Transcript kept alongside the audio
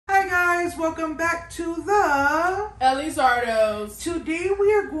guys, welcome back to the Elizardos. Today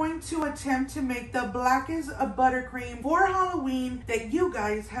we are going to attempt to make the blackest buttercream for Halloween that you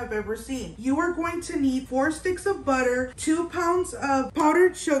guys have ever seen. You are going to need 4 sticks of butter, 2 pounds of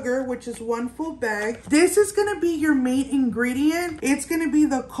powdered sugar, which is 1 full bag. This is going to be your main ingredient. It's going to be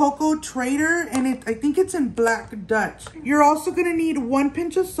the Cocoa Trader, and I think it's in Black Dutch. You're also going to need 1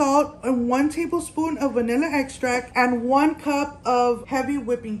 pinch of salt and 1 tablespoon of vanilla extract and 1 cup of heavy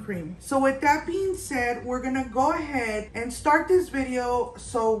whipping cream. So with that being said, we're gonna go ahead and start this video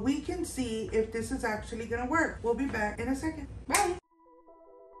so we can see if this is actually gonna work. We'll be back in a second. Bye.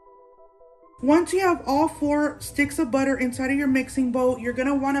 Once you have all 4 sticks of butter inside of your mixing bowl, you're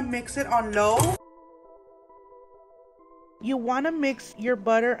gonna wanna mix it on low. You want to mix your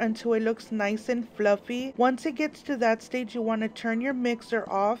butter until it looks nice and fluffy. Once it gets to that stage, you want to turn your mixer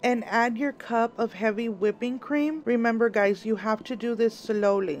off and add your cup of heavy whipping cream. Remember guys, you have to do this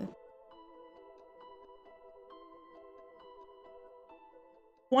slowly.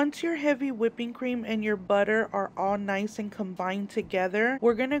 Once your heavy whipping cream and your butter are all nice and combined together,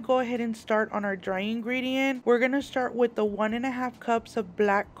 we're going to go ahead and start on our dry ingredient. We're going to start with the 1.5 cups of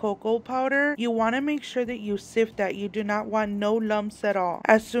black cocoa powder. You want to make sure that you sift that. You do not want no lumps at all.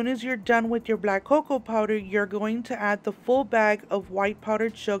 As soon as you're done with your black cocoa powder, you're going to add the full bag of white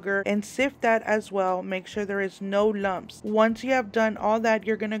powdered sugar and sift that as well. Make sure there is no lumps. Once you have done all that,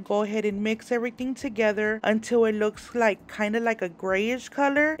 you're going to go ahead and mix everything together until it looks like kind of like a grayish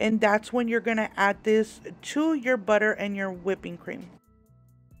color. And that's when you're gonna add this to your butter and your whipping cream.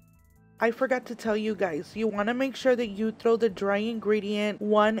 I forgot to tell you guys, you want to make sure that you throw the dry ingredient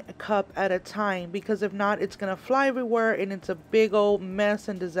 1 cup at a time, because if not, it's gonna fly everywhere and it's a big old mess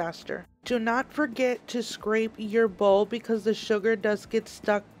and disaster. Do not forget to scrape your bowl because the sugar does get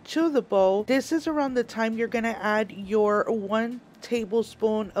stuck to the bowl. This is around the time you're gonna add your 1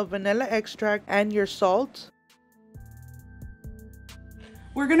 tablespoon of vanilla extract and your salt.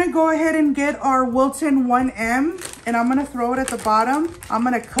 We're gonna go ahead and get our Wilton 1M, and I'm gonna throw it at the bottom. I'm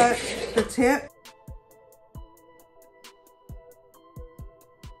gonna cut the tip.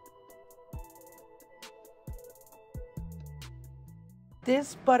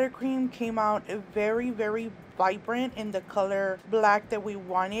 This buttercream came out very, very vibrant in the color black that we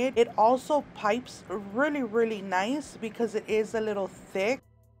wanted. It also pipes really, really nice because it is a little thick.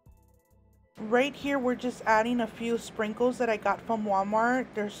 Right here, we're just adding a few sprinkles that I got from Walmart.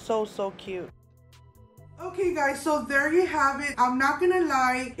 They're so cute. Okay guys, so there you have it. I'm not gonna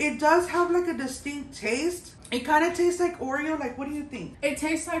lie, it does have like a distinct taste. It kind of tastes like Oreo. Like, what do you think? It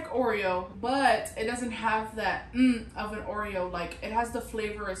tastes like Oreo, but it doesn't have that of an Oreo. Like, it has the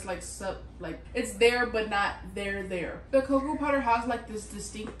flavor. It's like it's there, but not there. The cocoa powder has like this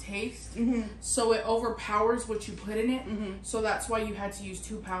distinct taste, so it overpowers what you put in it. So that's why you had to use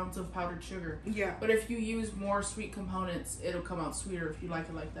 2 pounds of powdered sugar. Yeah. But if you use more sweet components, it'll come out sweeter if you like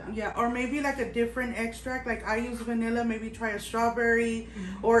it like that. Yeah, or maybe like a different extract. Like I use vanilla. Maybe try a strawberry,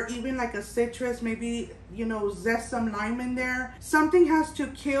 or even like a citrus. Maybe, you know, zest some lime in there. Something has to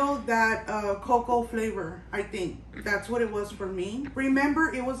kill that cocoa flavor. I think that's what it was for me.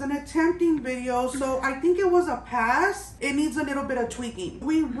 Remember, it was an attempting video, so I think it was a pass. It needs a little bit of tweaking.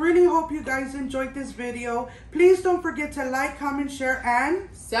 We really hope you guys enjoyed this video. Please don't forget to like, comment, share, and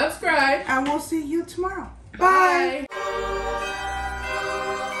subscribe, and we'll see you tomorrow. Bye.